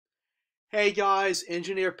Hey guys,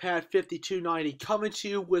 Engineer Pat 5290 coming to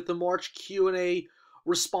you with the March Q&A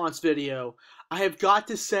response video. I have got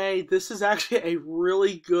to say this is actually a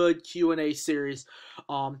really good Q&A series.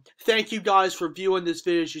 Thank you guys for viewing this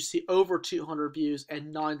video. As you see, over 200 views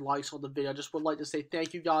and 9 likes on the video. I just would like to say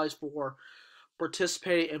thank you guys for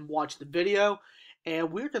participating and watching the video. And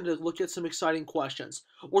we're going to look at some exciting questions.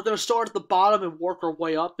 We're going to start at the bottom and work our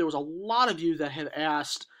way up. There was a lot of you that have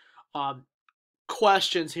asked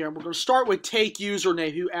questions here. We're going to start with Take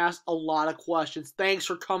Username, who asked a lot of questions. Thanks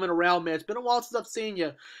for coming around, man. It's been a while since I've seen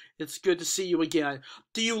you. It's good to see you again.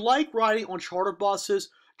 Do you like riding on charter buses?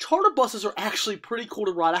 Charter buses are actually pretty cool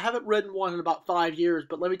to ride. I haven't ridden one in about 5 years,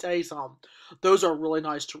 but let me tell you something. Those are really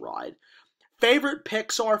nice to ride. Favorite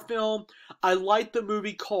Pixar film? I like the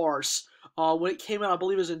movie Cars. When it came out, I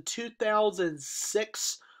believe it was in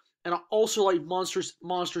 2006. And I also like Monsters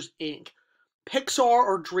Inc. Pixar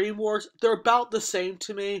or DreamWorks, they're about the same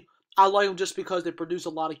to me. I like them just because they produce a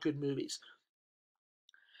lot of good movies.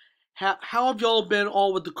 How have y'all been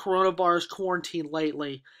on with the coronavirus quarantine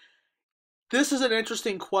lately? This is an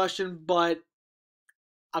interesting question, but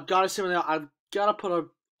I've got to say now, I've got to put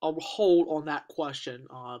a hold on that question.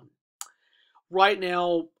 Right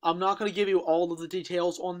now, I'm not going to give you all of the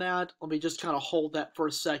details on that. Let me just kind of hold that for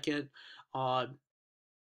a second.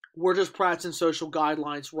 We're just practicing social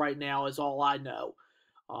guidelines right now is all I know.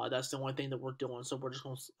 That's the only thing that we're doing. So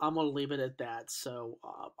I'm going to leave it at that. So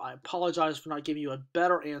I apologize for not giving you a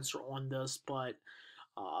better answer on this, but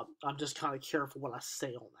I'm just kind of careful what I say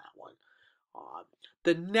on that one.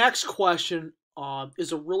 The next question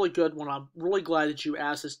is a really good one. I'm really glad that you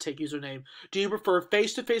asked this. Take Username. Do you prefer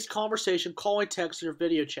face-to-face conversation, calling, texting, or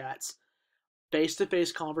video chats?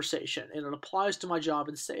 Face-to-face conversation, and it applies to my job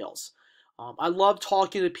in sales. I love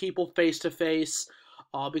talking to people face-to-face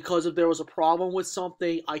because if there was a problem with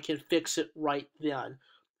something, I can fix it right then.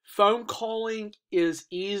 Phone calling is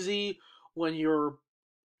easy when you're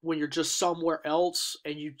just somewhere else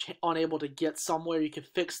and you're unable to get somewhere. You can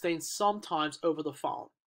fix things sometimes over the phone.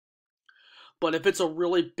 But if it's a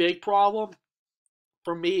really big problem,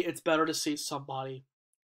 for me, it's better to see somebody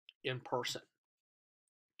in person.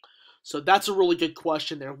 So that's a really good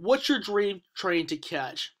question there. What's your dream train to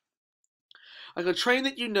catch? Like a train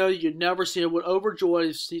that you know you'd never see and would overjoy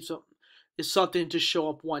to see is something to show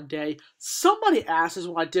up one day. Somebody asked us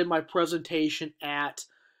when I did my presentation at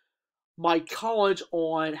my college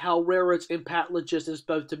on how railroads impact logistics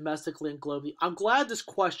both domestically and globally. I'm glad this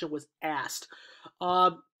question was asked.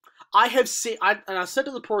 I have seen, and I said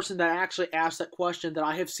to the person that actually asked that question that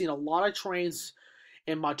I have seen a lot of trains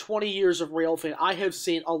in my 20 years of rail fan. I have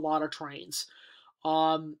seen a lot of trains.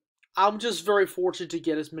 I'm just very fortunate to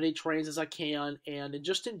get as many trains as I can and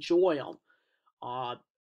just enjoy them. I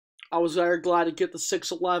was very glad to get the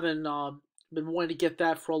 611. Been wanting to get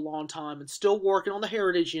that for a long time and still working on the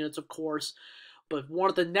heritage units, of course. But one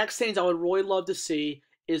of the next things I would really love to see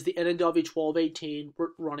is the NNW 1218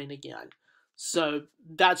 running again. So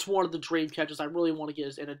that's one of the dream catches I really want to get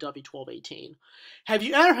is NNW 1218. Have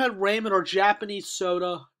you ever had ramen or Japanese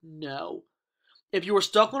soda? No. If you were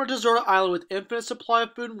stuck on a deserted island with infinite supply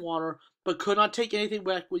of food and water, but could not take anything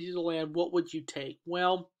back with you to land, what would you take?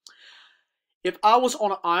 Well, if I was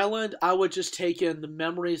on an island, I would just take in the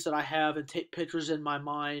memories that I have and take pictures in my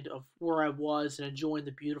mind of where I was and enjoying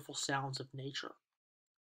the beautiful sounds of nature.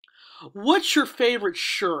 What's your favorite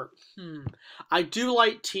shirt? I do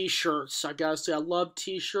like t-shirts. I gotta say, I love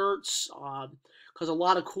t-shirts because a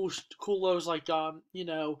lot of cool logos like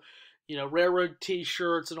railroad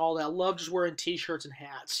t-shirts and all that. I love just wearing t-shirts and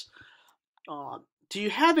hats. Do you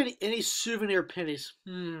have any souvenir pennies?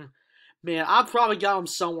 Man, I've probably got them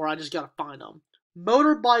somewhere. I just gotta find them.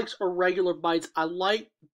 Motorbikes or regular bikes? I like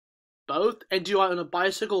both. And do I own a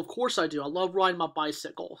bicycle? Of course I do. I love riding my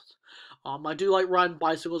bicycles. I do like riding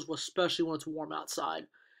bicycles, especially when it's warm outside.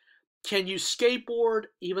 Can you skateboard?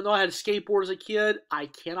 Even though I had a skateboard as a kid, I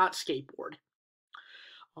cannot skateboard.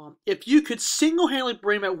 If you could single-handedly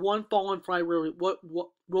bring back one fallen flight railway, what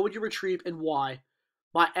would you retrieve and why?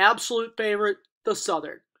 My absolute favorite, the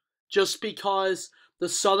Southern. Just because the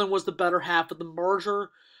Southern was the better half of the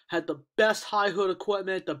merger, had the best high hood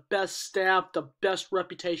equipment, the best staff, the best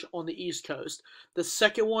reputation on the East Coast. The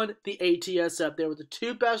second one, the ATSF. They were the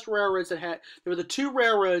two best railroads that had, they were the two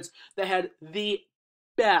railroads that had the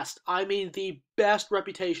best, I mean the best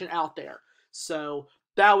reputation out there. So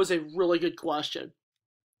that was a really good question.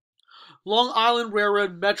 Long Island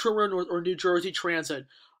Railroad, Metro Railroad, or New Jersey Transit.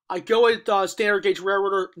 I go with Standard Gauge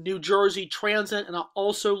Railroad or New Jersey Transit, and I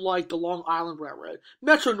also like the Long Island Railroad.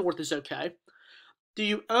 Metro North is okay. Do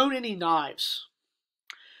you own any knives?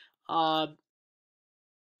 I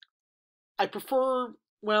prefer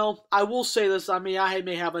Well, I will say this. I mean, I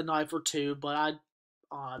may have a knife or two, but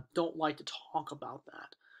I don't like to talk about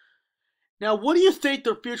that. Now, what do you think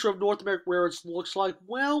the future of North American railroads looks like?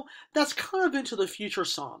 Well, that's kind of into the future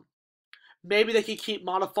some. Maybe they could keep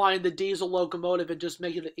modifying the diesel locomotive and just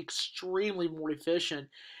make it extremely more efficient,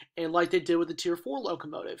 and like they did with the Tier 4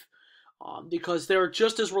 locomotive, because they're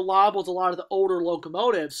just as reliable as a lot of the older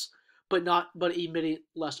locomotives, but emitting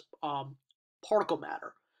less particle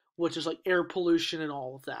matter, which is like air pollution and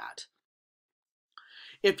all of that.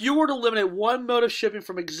 If you were to eliminate one mode of shipping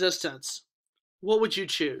from existence, what would you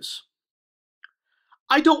choose?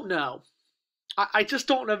 I don't know. I just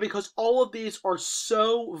don't know because all of these are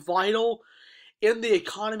so vital in the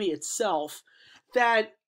economy itself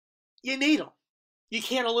that you need them. You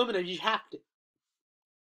can't eliminate them. You have to.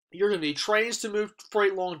 You're going to need trains to move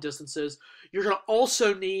freight long distances. You're going to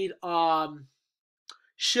also need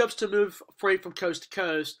ships to move freight from coast to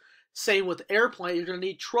coast. Same with the airplane. You're going to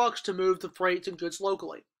need trucks to move the freight and goods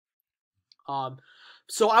locally.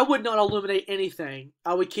 So I would not eliminate anything.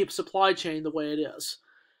 I would keep supply chain the way it is.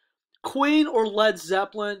 Queen or Led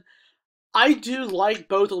Zeppelin, I do like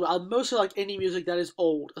both of them. I mostly like any music that is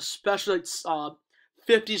old, especially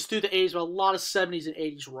 50s through the 80s, but a lot of 70s and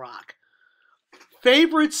 80s rock.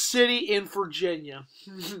 Favorite city in Virginia?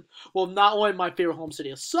 Well, not only my favorite home city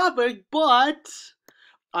is Suffolk, but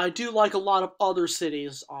I do like a lot of other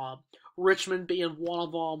cities. Richmond being one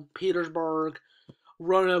of them, Petersburg,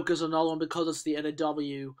 Roanoke is another one because it's the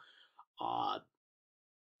NW.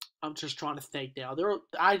 I'm just trying to think now.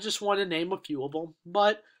 I just want to name a few of them,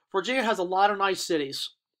 but Virginia has a lot of nice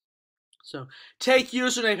cities. So, Take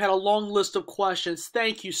Username had a long list of questions.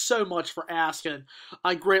 Thank you so much for asking.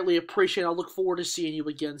 I greatly appreciate it. I look forward to seeing you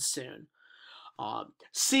again soon.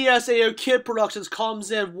 CSAO Kid Productions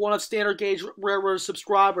comes in, one of Standard Gauge Railroad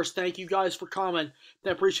subscribers. Thank you guys for coming. I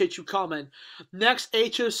appreciate you coming. Next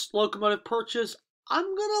HS locomotive purchase, I'm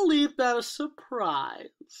going to leave that a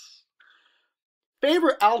surprise.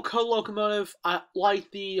 Favorite Alco locomotive, I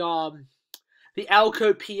like the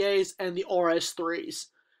Alco PAs and the RS3s.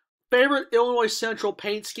 Favorite Illinois Central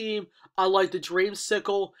paint scheme, I like the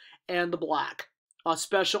Dreamsicle and the black,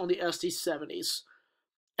 especially on the SD70s.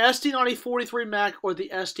 SD9043 Mac or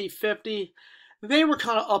the SD50, they were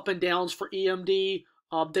kind of up and downs for EMD.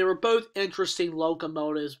 They were both interesting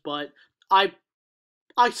locomotives, but I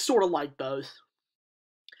sort of like both.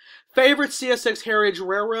 Favorite CSX Heritage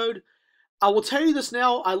Railroad, I will tell you this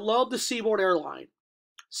now, I love the Seaboard Airline.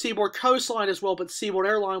 Seaboard Coastline as well, but Seaboard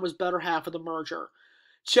Airline was better half of the merger.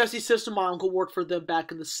 Chessie System, my uncle worked for them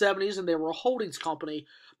back in the 70s, and they were a holdings company.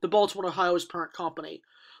 The Baltimore, Ohio's parent company.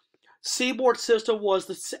 Seaboard System was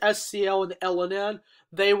the SCL and the LNN.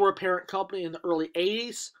 They were a parent company in the early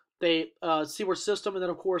 80s. Seaboard System, and then,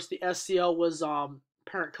 of course, the SCL was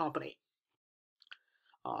parent company.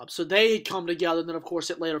 So they had come together, and then, of course,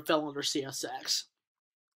 it later fell under CSX.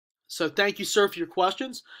 So thank you, sir, for your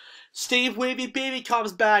questions. Steve Weavy Beebe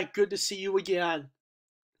comes back. Good to see you again.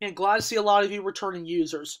 And glad to see a lot of you returning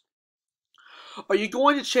users. Are you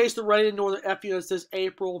going to chase the Reading Northern F units this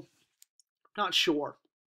April? Not sure.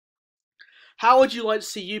 How would you like to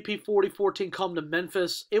see UP 4014 come to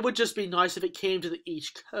Memphis? It would just be nice if it came to the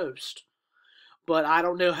East Coast. But I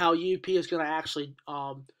don't know how UP is going to actually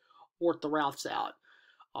work the routes out.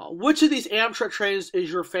 Which of these Amtrak trains is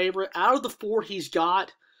your favorite? Out of the four he's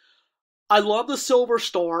got, I love the Silver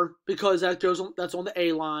Star because that's on the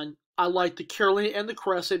A line. I like the Carolina and the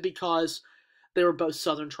Crescent because they were both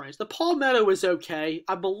Southern trains. The Palmetto is okay.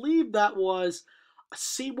 I believe that was a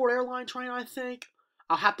Seaboard Airline train, I think.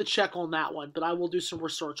 I'll have to check on that one, but I will do some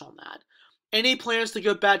research on that. Any plans to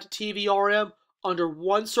go back to TVRM? Under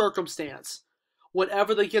one circumstance.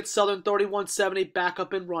 Whenever they get Southern 3170 back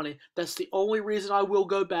up and running. That's the only reason I will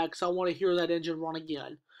go back, because I want to hear that engine run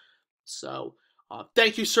again. So,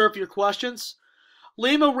 thank you, sir, for your questions.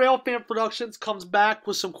 Lima Railfan Productions comes back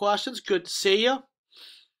with some questions. Good to see you.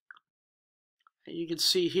 And you can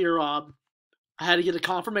see here, I had to get a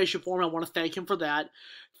confirmation form. I want to thank him for that.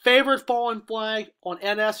 Favorite fallen flag on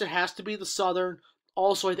NS, it has to be the Southern.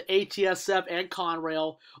 Also the ATSF and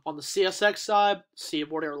Conrail. On the CSX side,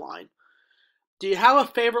 Seaboard Airline. Do you have a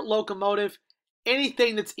favorite locomotive?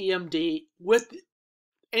 Anything that's EMD, with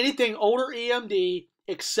anything older EMD,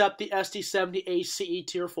 except the SD70 ACE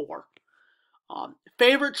Tier 4.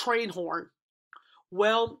 Favorite train horn?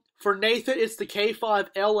 Well, for Nathan, it's the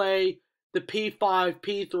K5LA, the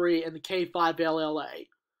P5P3, and the K5LLA.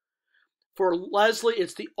 For Leslie,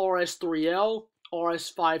 it's the RS3L,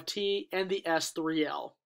 RS5T, and the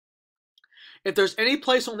S3L. If there's any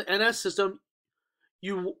place on the NS system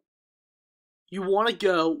you want to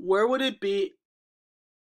go, where would it be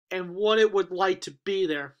and what it would like to be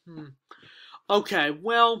there. Okay,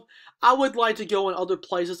 well, I would like to go in other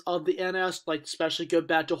places of the NS, like especially go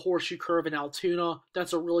back to Horseshoe Curve in Altoona.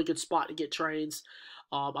 That's a really good spot to get trains.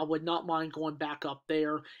 I would not mind going back up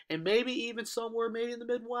there, and maybe even somewhere maybe in the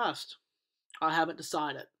Midwest. I haven't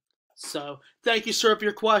decided. So, thank you, sir, for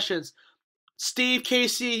your questions. Steve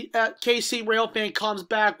Casey at KC Railfan comes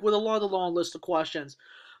back with another long list of questions.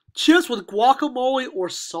 Chips with guacamole or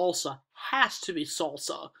salsa? Has to be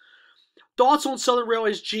salsa. Thoughts on Southern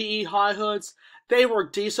Railway's GE high hoods? They were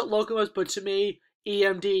decent locomotives, but to me,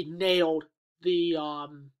 EMD nailed the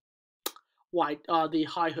the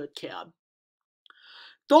high hood cab.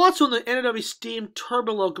 Thoughts on the NW steam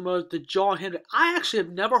turbine locomotive, the John Henry? I actually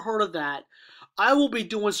have never heard of that. I will be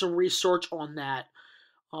doing some research on that.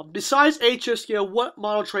 Besides HO scale, what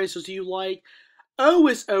model trains do you like? O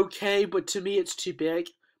is okay, but to me it's too big.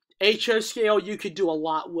 HO scale you could do a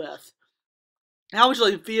lot with. How would you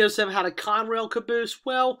like VO7 had a Conrail caboose?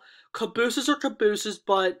 Well, cabooses are cabooses,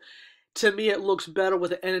 but to me it looks better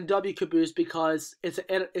with an NW caboose because it's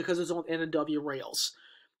on NW rails.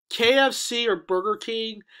 KFC or Burger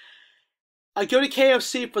King? I go to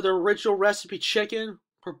KFC for their original recipe chicken.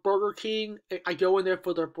 For Burger King, I go in there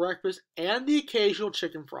for their breakfast and the occasional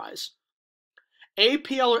chicken fries.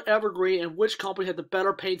 APL or Evergreen, and which company had the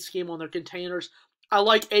better paint scheme on their containers? I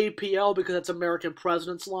like APL because that's American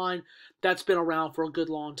President's line. That's been around for a good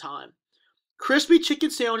long time. Crispy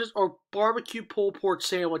chicken sandwiches or barbecue pulled pork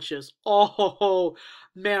sandwiches? Oh,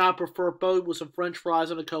 man, I prefer both with some french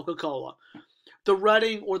fries and a Coca-Cola. The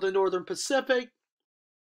Reading or the Northern Pacific?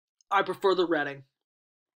 I prefer the Reading.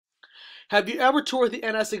 Have you ever toured the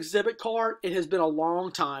NS exhibit car? It has been a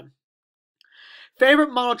long time.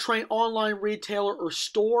 Favorite model train online retailer or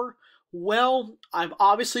store? Well, I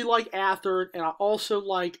obviously like Athearn, and I also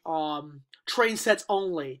like Train Sets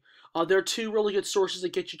Only. They're two really good sources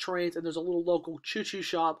that get you trains, and there's a little local choo-choo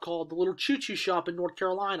shop called the Little Choo-Choo Shop in North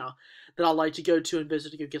Carolina that I like to go to and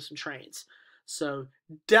visit to go get some trains. So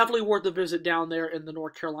definitely worth a visit down there in the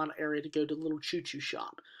North Carolina area to go to the Little Choo-Choo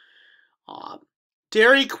Shop.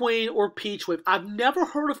 Dairy Queen or Peach Wave? I've never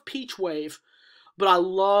heard of Peach Wave, but I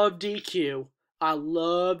love DQ. I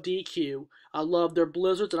love DQ. I love their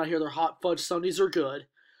blizzards, and I hear their hot fudge sundaes are good.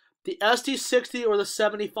 The SD60 or the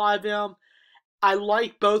 75M? I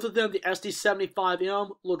like both of them. The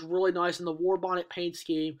SD75M looked really nice in the war bonnet paint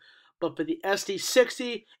scheme, but for the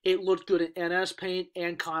SD60, it looked good in NS paint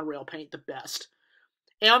and Conrail paint the best.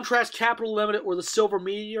 Amtrak's Capital Limited or the Silver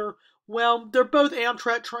Meteor? Well, they're both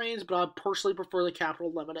Amtrak trains, but I personally prefer the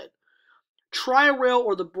Capital Limited. Tri-Rail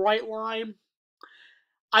or the Bright Line?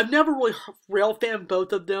 I've never really rail fan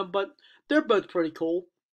both of them, but they're both pretty cool.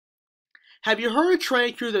 Have you heard a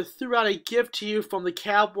train crew that threw out a gift to you from the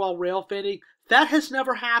cab while rail fanning? That has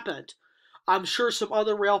never happened. I'm sure some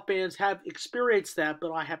other rail fans have experienced that,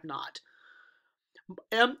 but I have not.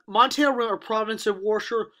 Montana Rail or Providence and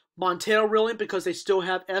Worcester? Montana Railing because they still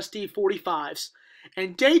have SD45s.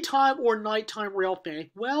 And daytime or nighttime rail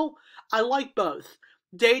fanning? Well, I like both.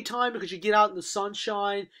 Daytime because you get out in the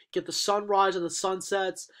sunshine, get the sunrise and the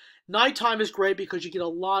sunsets. Nighttime is great because you get a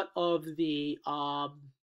lot of the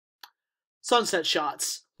sunset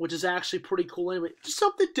shots, which is actually pretty cool anyway. Just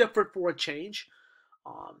something different for a change.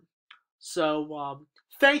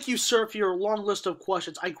 Thank you, sir, for your long list of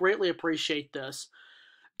questions. I greatly appreciate this.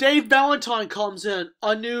 Dave Valentine comes in,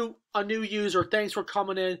 a new user. Thanks for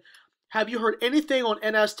coming in. Have you heard anything on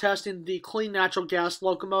NS testing the clean natural gas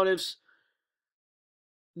locomotives?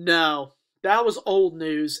 No, that was old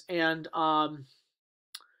news, and I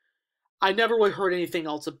never really heard anything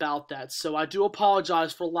else about that, so I do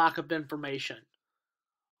apologize for lack of information.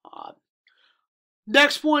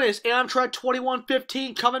 Next one is Amtrak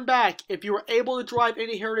 2115 coming back. If you were able to drive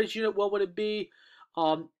any Heritage unit, what would it be?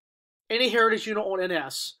 Any Heritage unit on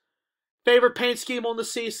NS. Favorite paint scheme on the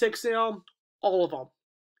C6M? All of them.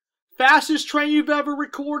 Fastest train you've ever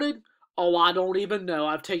recorded? Oh, I don't even know.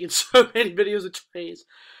 I've taken so many videos of trains.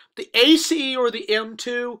 The ACE or the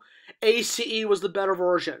M2? ACE was the better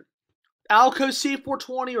version. Alco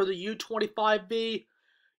C420 or the U25B?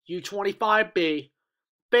 U25B.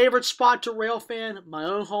 Favorite spot to rail fan? My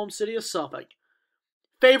own home city of Suffolk.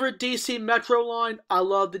 Favorite DC Metro line? I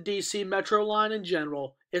love the DC Metro line in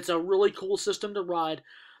general. It's a really cool system to ride.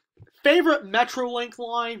 Favorite Metrolink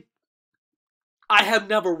line? I have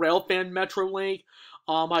never rail fan Metrolink.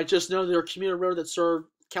 I just know they're a commuter railroad that serve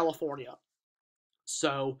California.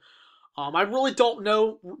 So, I really don't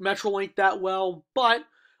know Metrolink that well, but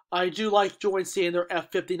I do like seeing their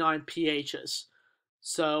F59 PHs.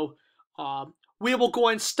 So, we will go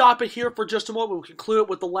and stop it here for just a moment. We'll conclude it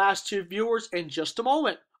with the last two viewers in just a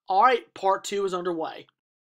moment. All right, part 2 is underway.